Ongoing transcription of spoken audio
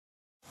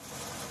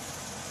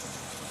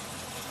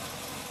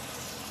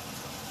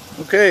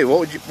Okay,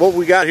 what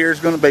we got here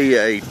is going to be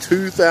a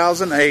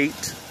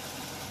 2008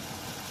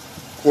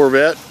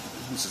 Corvette.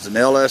 This is an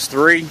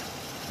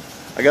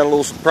LS3. I got a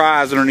little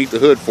surprise underneath the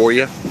hood for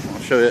you. I'll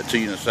show that to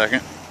you in a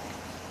second.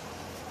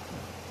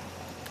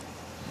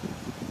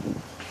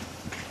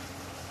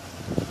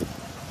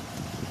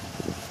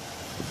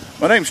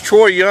 My name's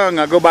Troy Young.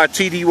 I go by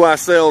TDY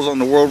Sales on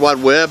the World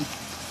Wide Web.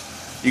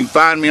 You can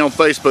find me on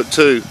Facebook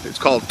too. It's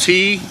called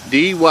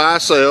TDY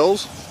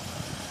Sales.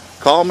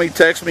 Call me,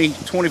 text me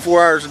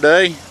 24 hours a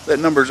day. That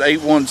number is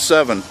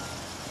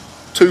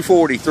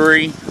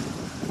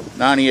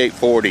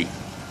 817-243-9840.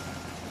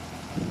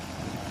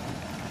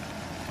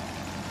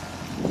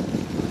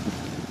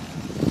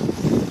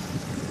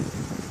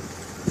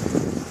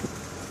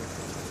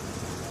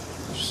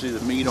 See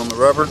the meat on the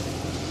rubber?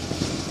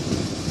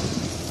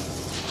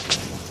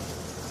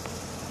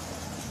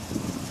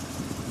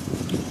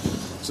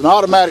 It's an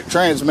automatic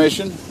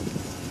transmission.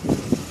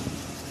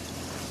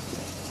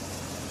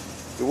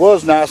 It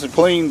was nice and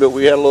clean, but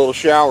we had a little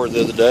shower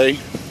the other day.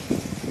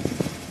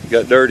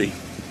 Got dirty.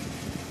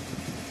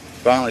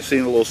 Finally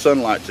seen a little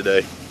sunlight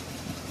today.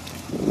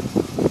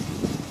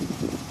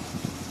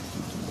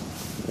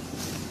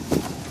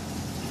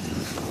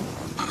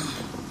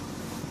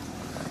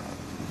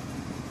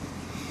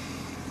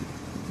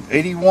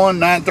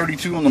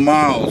 $81,932 on the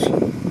miles.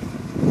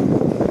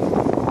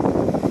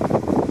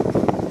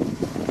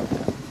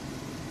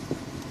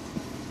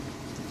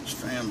 This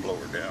fan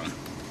blower down.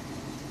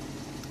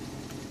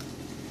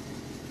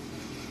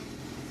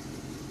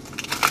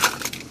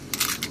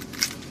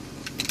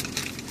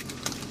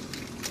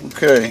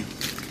 Okay,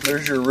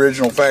 there's your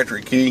original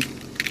factory key.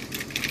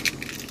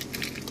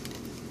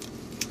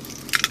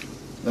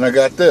 Then I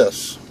got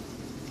this.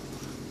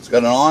 It's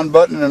got an on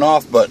button and an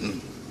off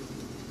button.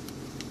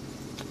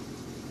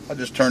 I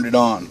just turned it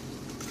on.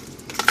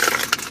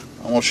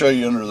 I'm going to show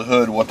you under the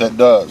hood what that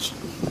does.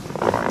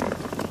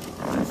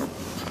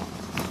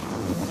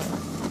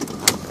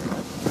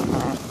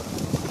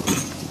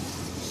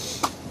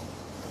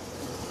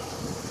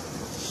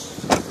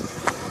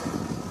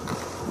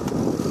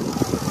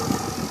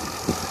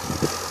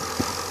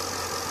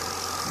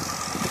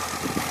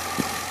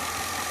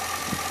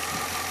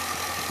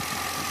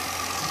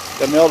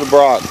 Got an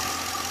Eldebrock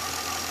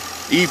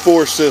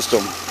E4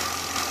 system.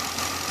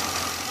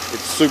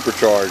 It's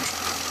supercharged.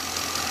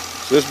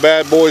 So this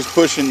bad boy's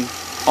pushing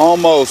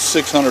almost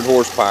 600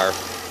 horsepower.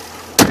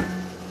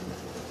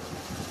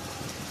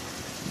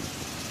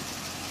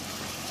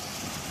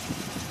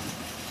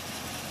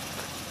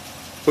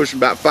 Pushing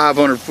about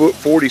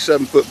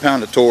 547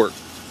 foot-pound of torque.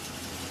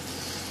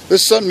 If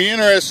this is something you're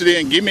interested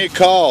in, give me a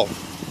call.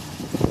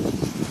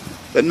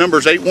 That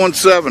number's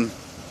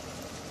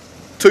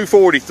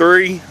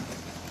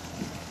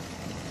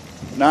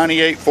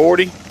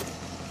 817-243-9840.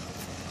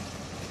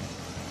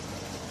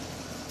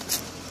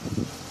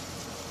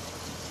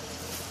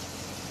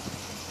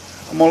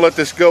 I'm going to let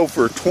this go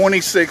for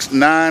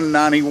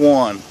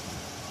 $26,991.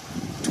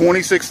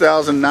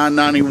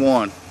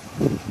 $26,991.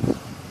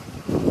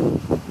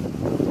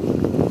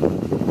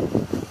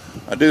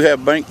 I do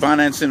have bank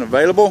financing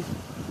available.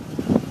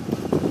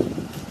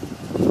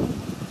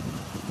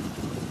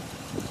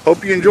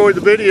 Hope you enjoyed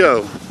the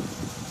video.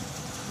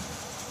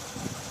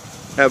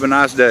 Have a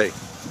nice day.